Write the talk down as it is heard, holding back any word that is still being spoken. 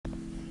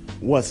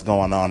What's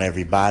going on,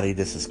 everybody?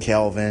 This is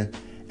Kelvin,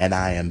 and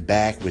I am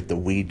back with the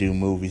We Do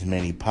Movies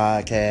mini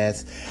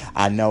podcast.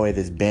 I know it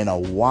has been a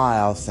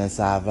while since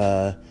I've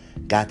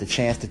got the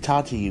chance to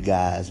talk to you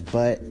guys,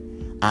 but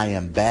I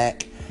am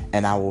back,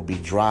 and I will be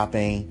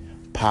dropping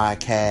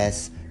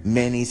podcast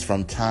minis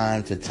from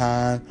time to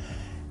time.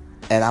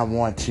 And I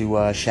want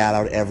to shout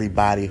out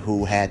everybody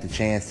who had the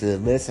chance to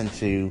listen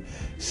to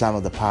some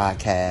of the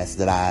podcasts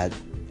that I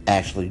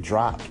actually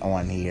dropped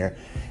on here.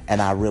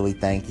 And I really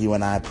thank you,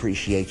 and I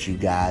appreciate you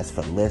guys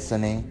for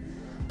listening.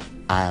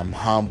 I am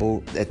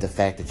humbled at the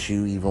fact that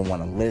you even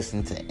want to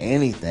listen to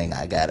anything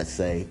I gotta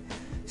say.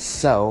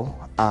 So,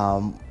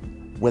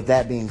 with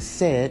that being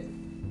said,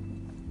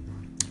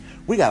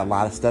 we got a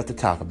lot of stuff to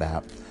talk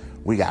about.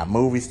 We got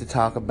movies to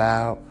talk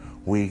about.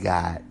 We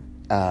got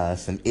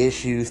some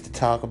issues to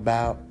talk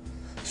about.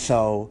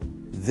 So,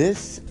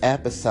 this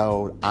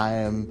episode I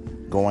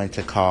am going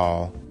to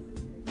call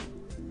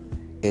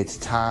It's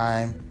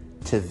Time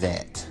to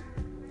Vent.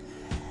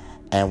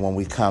 And when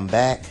we come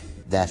back,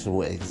 that's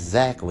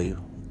exactly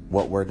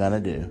what we're going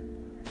to do.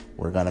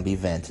 We're going to be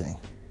venting.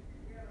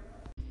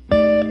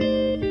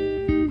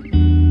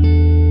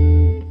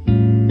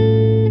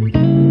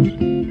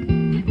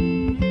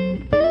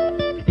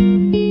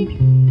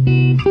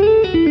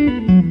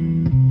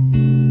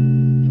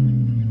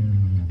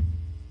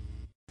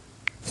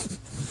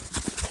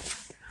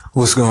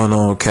 What's going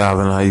on,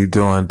 Calvin? How you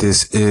doing?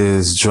 This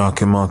is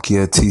Drunken Monkey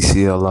at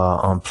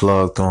TCLR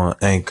Unplugged on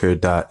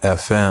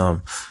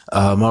Anchor.fm.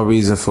 My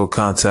reason for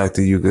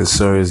contacting you, good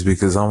sir, is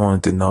because I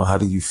wanted to know, how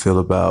do you feel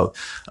about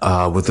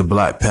with the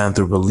Black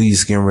Panther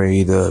release getting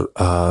ready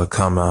to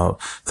come out,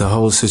 the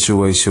whole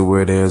situation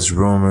where there's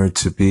rumored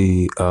to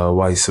be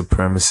white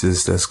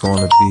supremacists that's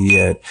going to be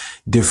at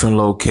different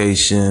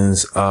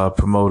locations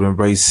promoting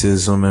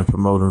racism and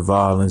promoting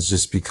violence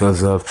just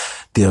because of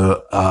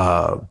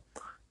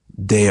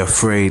they're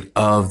afraid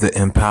of the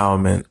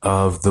empowerment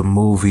of the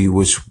movie,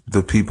 which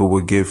the people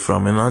would get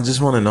from. And I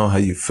just want to know how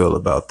you feel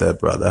about that,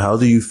 brother. How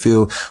do you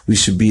feel we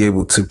should be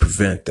able to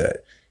prevent that?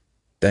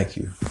 Thank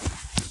you.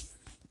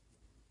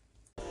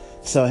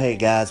 So, hey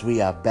guys, we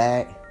are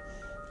back.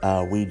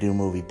 We Do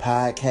Movie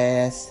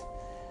Podcast.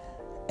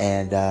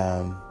 And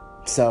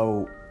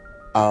so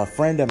a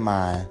friend of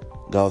mine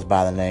goes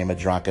by the name of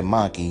Drunken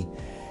Monkey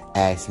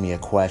asked me a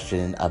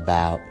question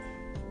about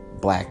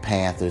Black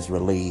Panther's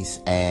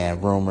release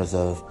and rumors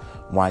of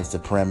white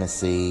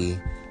supremacy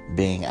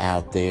being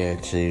out there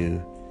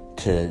to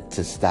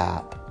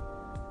stop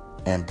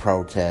and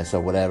protest or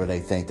whatever they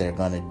think they're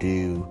going to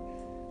do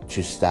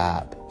to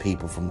stop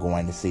people from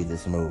going to see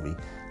this movie.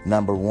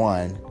 Number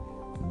one,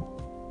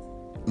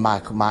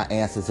 my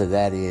answer to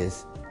that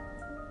is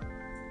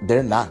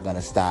they're not going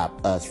to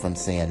stop us from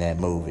seeing that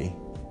movie.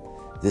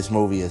 This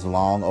movie is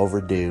long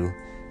overdue.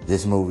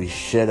 This movie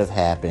should have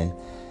happened.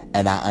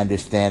 And I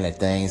understand that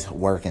things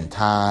work in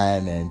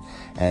time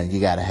and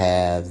you got to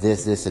have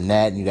this, and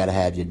that, and you got to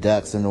have your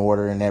ducks in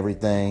order and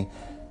everything.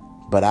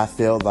 But I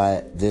feel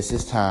like this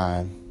is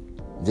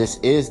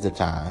the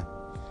time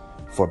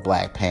for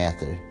Black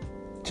Panther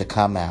to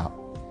come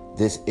out.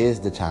 This is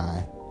the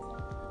time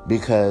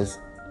because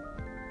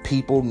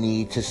people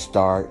need to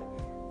start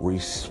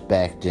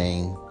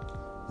respecting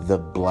the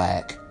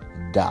black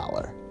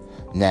dollar.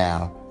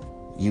 Now,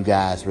 you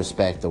guys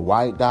respect the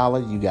white dollar.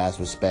 You guys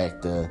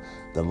respect the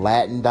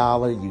Latin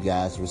dollar. You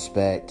guys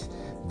respect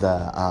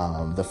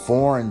the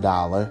foreign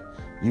dollar.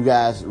 You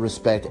guys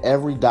respect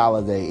every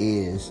dollar there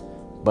is.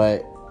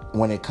 But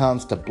when it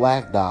comes to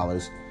black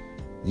dollars,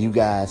 you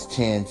guys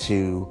tend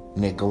to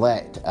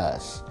neglect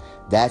us.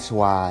 That's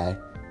why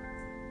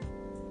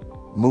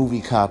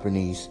movie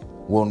companies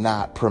will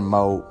not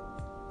promote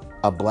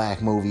a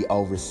black movie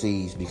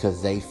overseas,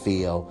 because they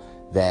feel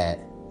that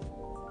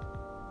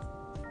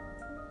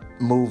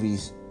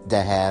movies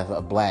that have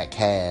a black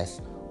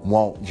cast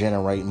won't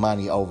generate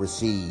money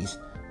overseas.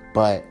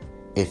 But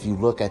if you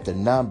look at the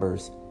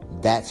numbers,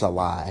 that's a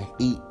lie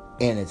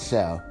in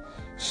itself.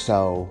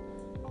 So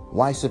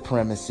white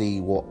supremacy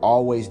will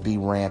always be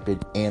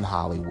rampant in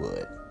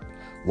Hollywood,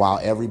 while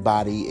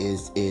everybody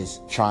is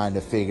trying to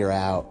figure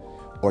out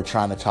or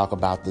trying to talk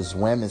about this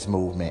women's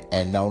movement.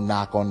 And no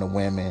knock on the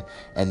women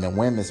and the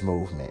women's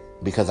movement,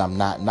 because I'm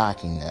not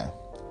knocking them.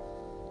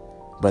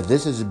 But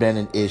this has been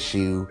an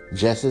issue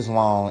just as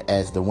long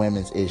as the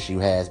women's issue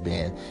has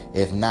been,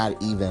 if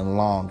not even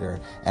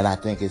longer. And I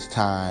think it's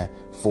time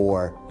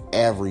for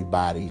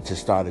everybody to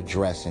start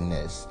addressing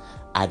this.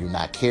 I do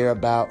not care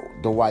about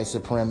the white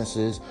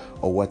supremacists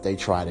or what they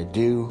try to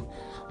do.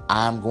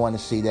 I'm going to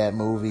see that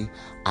movie.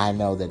 I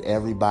know that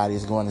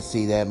everybody's going to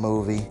see that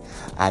movie.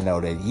 I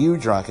know that you,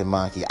 Drunken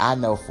Monkey, I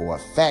know for a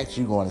fact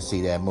you're going to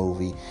see that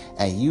movie,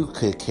 and you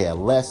could care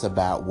less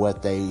about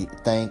what they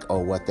think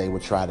or what they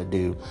would try to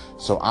do.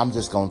 So I'm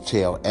just going to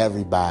tell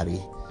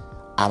everybody,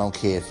 I don't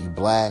care if you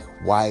black,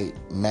 white,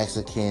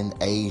 Mexican,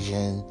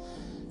 Asian,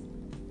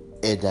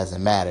 it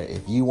doesn't matter.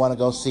 If you want to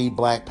go see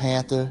Black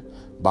Panther,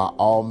 by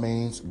all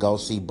means, go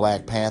see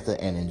Black Panther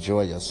and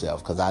enjoy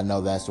yourself, because I know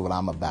that's what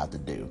I'm about to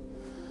do.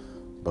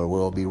 But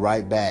we'll be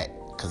right back,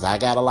 because I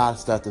got a lot of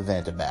stuff to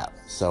vent about.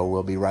 So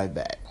we'll be right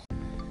back.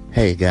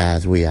 Hey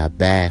guys, we are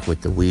back with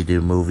the We Do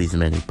Movies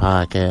mini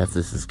podcast.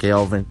 This is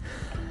Kelvin,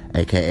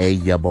 aka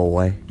ya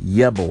boy.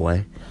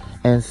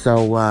 And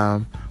so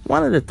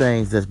one of the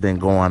things that's been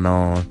going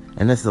on,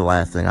 and this is the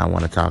last thing I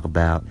want to talk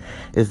about,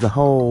 is the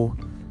whole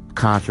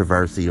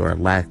controversy or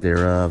lack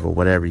thereof, or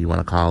whatever you want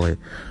to call it,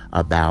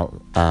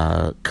 about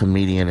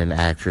comedian and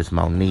actress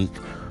Mo'Nique,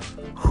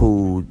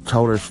 who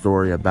told her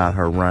story about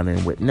her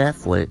run-in with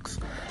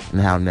Netflix and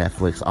how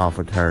Netflix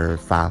offered her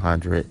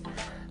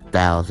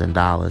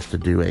 $500,000 to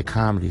do a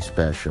comedy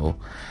special.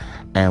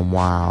 And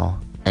while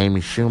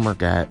Amy Schumer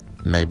got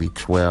maybe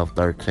 12,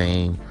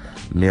 13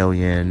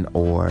 million,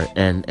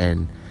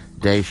 and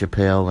Dave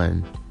Chappelle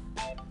and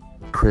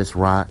Chris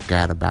Rock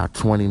got about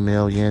 20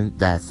 million,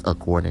 that's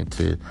according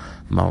to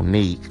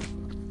Mo'Nique.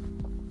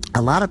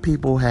 A lot of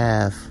people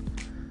have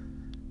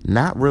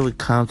not really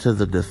come to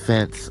the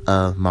defense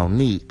of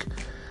Mo'Nique,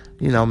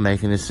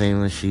 making it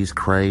seem like she's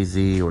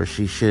crazy or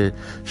she should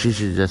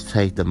just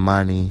take the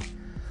money.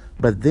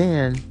 But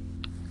then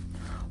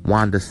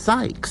Wanda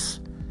Sykes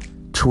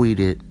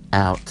tweeted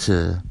out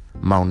to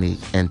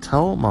Mo'Nique and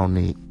told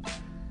Mo'Nique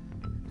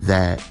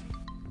that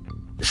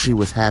she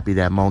was happy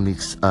that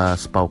Mo'Nique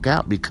spoke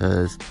out,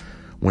 because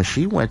when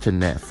she went to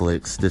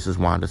Netflix, this is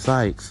Wanda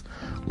Sykes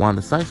went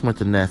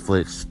to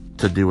Netflix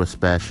to do a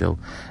special,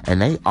 and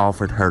they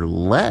offered her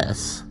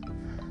less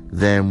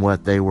than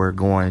what they were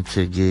going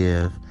to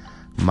give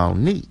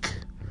Mo'Nique.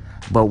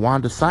 But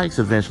Wanda Sykes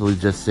eventually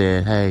just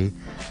said, hey,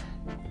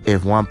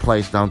 if one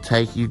place don't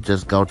take you,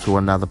 just go to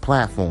another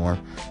platform.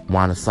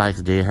 Wanda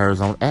Sykes did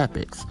hers on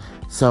Epix.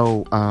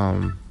 So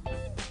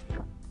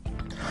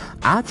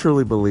I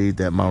truly believe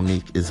that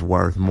Mo'Nique is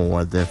worth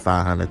more than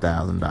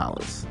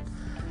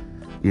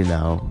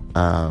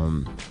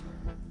 $500,000.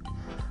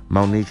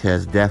 Mo'Nique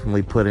has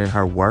definitely put in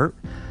her work.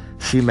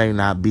 She may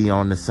not be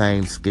on the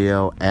same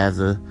scale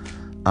as a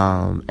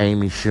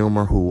Amy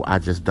Schumer, who I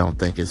just don't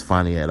think is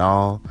funny at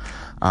all.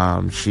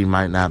 She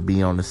might not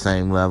be on the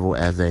same level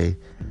as a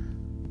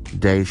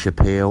Dave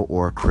Chappelle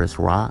or Chris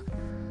Rock.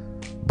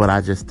 But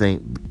I just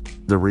think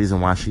the reason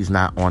why she's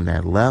not on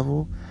that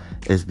level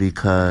is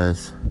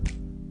because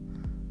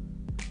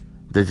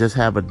they just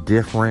have a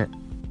different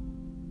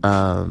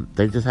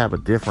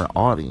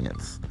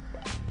audience.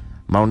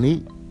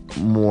 Mo'Nique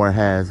more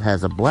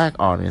has a black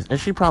audience, and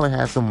she probably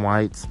has some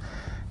whites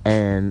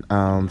and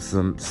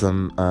some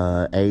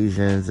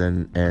Asians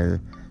and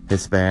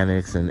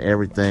Hispanics and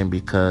everything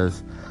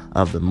because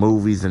of the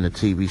movies and the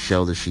TV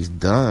show that she's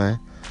done.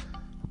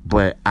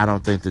 But I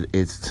don't think that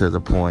it's to the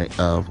point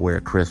of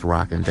where Chris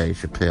Rock and Dave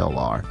Chappelle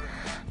are.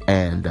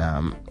 And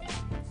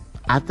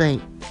I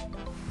think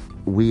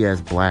we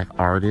as black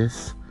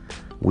artists,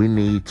 we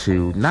need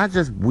to, not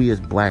just we as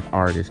black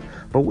artists,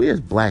 but we as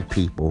black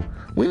people,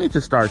 we need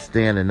to start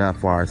standing up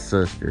for our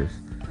sisters.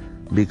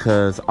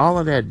 Because all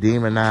of that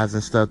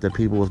demonizing stuff that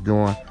people was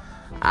doing,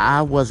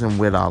 I wasn't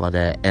with all of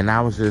that. And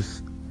I was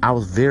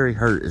very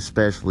hurt,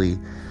 especially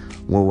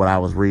with what I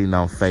was reading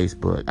on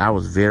Facebook. I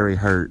was very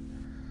hurt.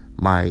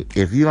 Like,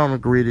 if you don't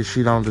agree that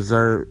she don't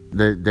deserve,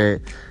 that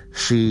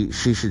she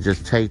should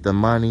just take the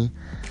money,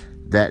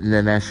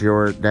 then that's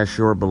your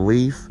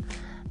belief.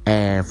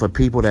 And for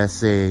people that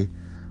say,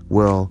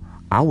 well,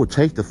 I would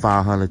take the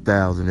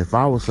 $500,000 if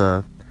I was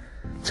her,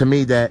 to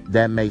me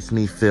that makes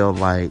me feel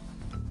like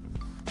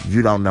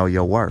you don't know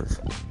your worth.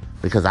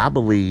 Because I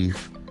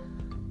believe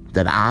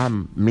that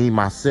me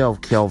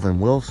myself, Kelvin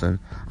Wilson,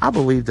 I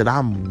believe that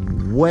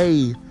I'm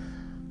way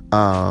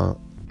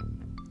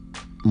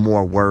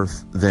more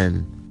worth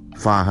than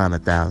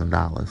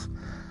 $500,000.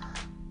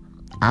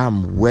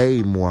 I'm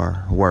way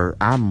more worth.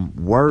 I'm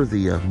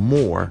worthy of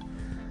more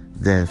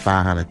than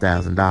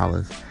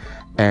 $500,000.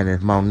 And if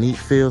Mo'Nique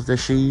feels that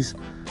she's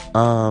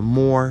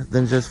more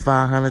than just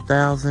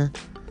 $500,000,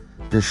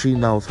 then she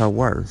knows her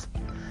worth.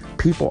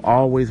 People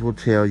always will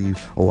tell you,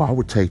 "Oh, I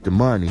would take the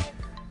money."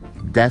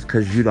 That's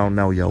because you don't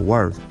know your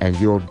worth, and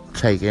you'll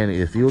take any.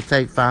 If you'll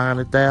take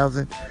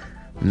 $500,000,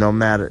 no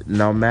matter,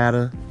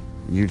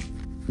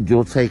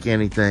 you'll take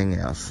anything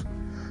else.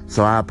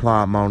 So I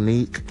applaud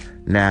Mo'Nique.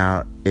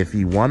 Now, if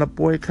you want to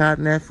boycott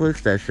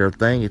Netflix, that's your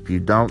thing. If you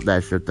don't,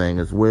 that's your thing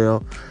as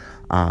well.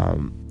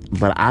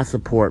 But I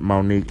support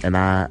Mo'Nique, and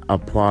I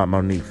applaud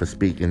Mo'Nique for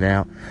speaking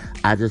out.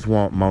 I just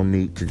want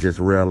Mo'Nique to just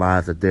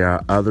realize that there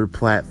are other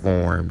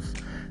platforms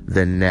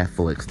than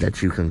Netflix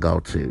that you can go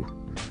to.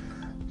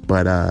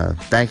 But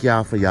thank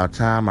y'all for y'all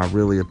time. I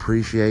really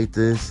appreciate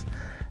this.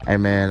 Hey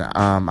man,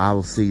 I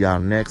will see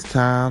y'all next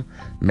time.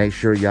 Make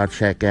sure y'all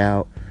check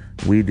out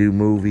We Do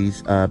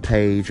Movies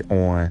page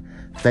on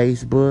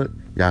Facebook.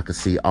 Y'all can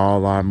see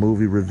all our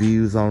movie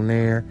reviews on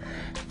there.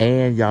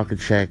 And y'all can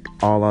check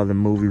all other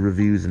movie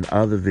reviews and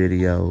other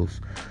videos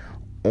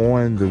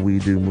on the We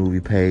Do Movie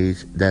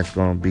page that's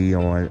going to be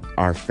on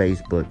our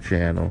Facebook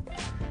channel.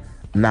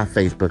 Not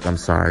Facebook, I'm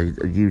sorry,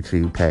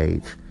 YouTube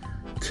page.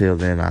 Till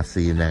then, I'll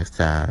see you next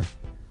time.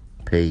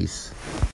 Peace.